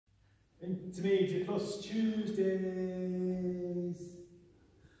Intermediate plus Tuesdays.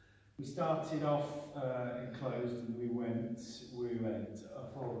 We started off enclosed and we went a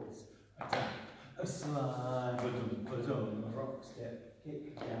forwards, attack, a slide, a rock step,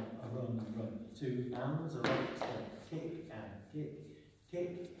 kick, down, a run, 2 hands, a rock step, kick and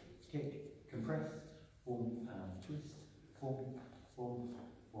kick, compress, boom and twist, boom,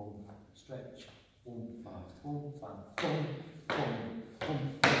 stretch, boom, boom,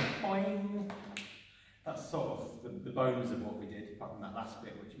 boing. That's sort of the bones of what we did, apart from that last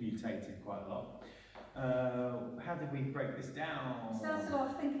bit which mutated quite a lot. How did we break this down? Started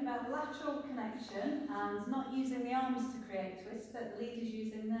off thinking about the lateral connection and not using the arms to create twists, but the leaders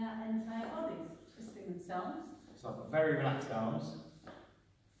using their entire bodies, twisting themselves. So I've got very relaxed arms,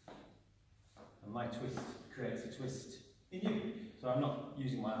 and my twist creates a twist in you. So I'm not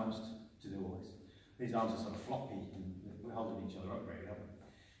using my arms to do all this. These arms are sort of floppy and we're holding each other up really, haven't we?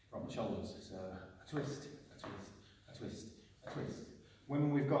 From the shoulders. So a twist, a twist, a twist, a twist.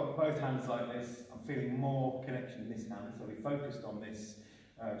 When we've got both hands like this, I'm feeling more connection in this hand. So we focused on this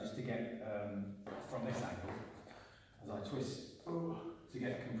just to get from this angle. As I twist to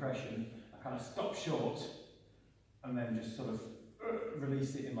get a compression, I kind of stop short and then just sort of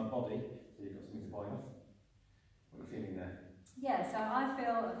release it in my body. So you've got something to buy off. What are you feeling there? Yeah, so I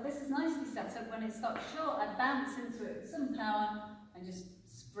feel this is nicely set up. When it stops short, I bounce into it with some power and just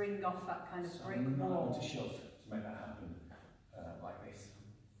spring off that kind of brick wall. To shove to make that happen like this.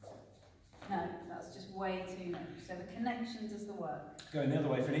 No, that's just way too much. So the connection does the work. Going the other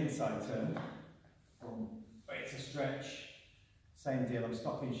way for an inside turn. It's a stretch. Same deal, I'm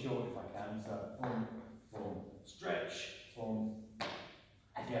stopping short if I can. So stretch,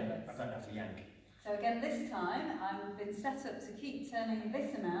 again, I don't have to yank. So again, this time I've been set up to keep turning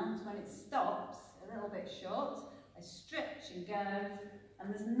this amount. When it stops, a little bit short, I stretch and go, and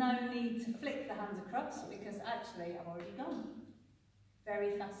there's no need to flick the hands across because actually I've already gone.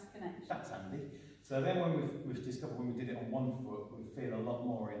 Very fast connection. That's handy. So then when we've discovered when we did it on one foot, we feel a lot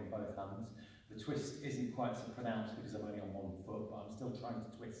more in both hands. The twist isn't quite so pronounced because I'm only on one foot, but I'm still trying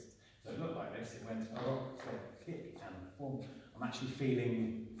to twist. So it looked like this, it went a rock, step, kick, and boom. I'm actually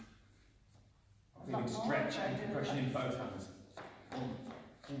feeling stretch and compression in both hands. Boom,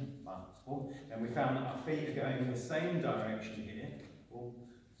 boom, boom. Then we found that our feet are going in the same direction here, boom,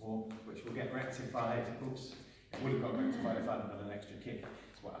 boom, which will get rectified. Oops, it would have got rectified if I hadn't done an extra kick.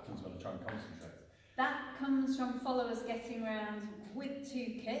 It's what happens when I try and concentrate. That comes from followers getting round with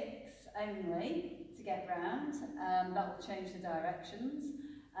 2 kicks only to get round. That will change the directions.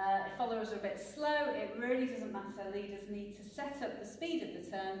 If followers are a bit slow, it really doesn't matter. Leaders need to set up the speed of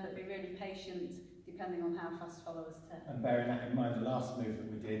the turn, but be really patient depending on how fast followers turn. And bearing that in mind, the last move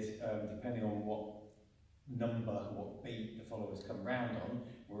that we did, depending on what number, what beat the followers come round on,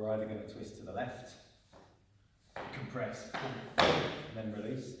 we're either going to twist to the left, compress, and then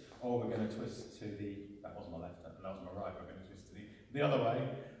release, or we're going to twist to the, that was my left, and that was my right, we're going to twist to the other way.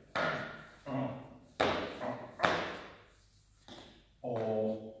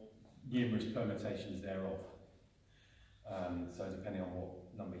 Or numerous permutations thereof. So depending on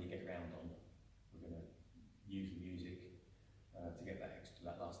what number you get round on, we're going to use the music to get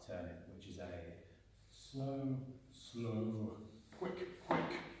that last turn in, which is a slow, quick.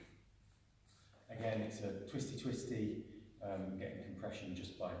 Again, it's a twisty, getting compression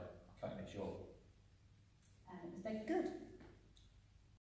just by cutting it short. And it was very good.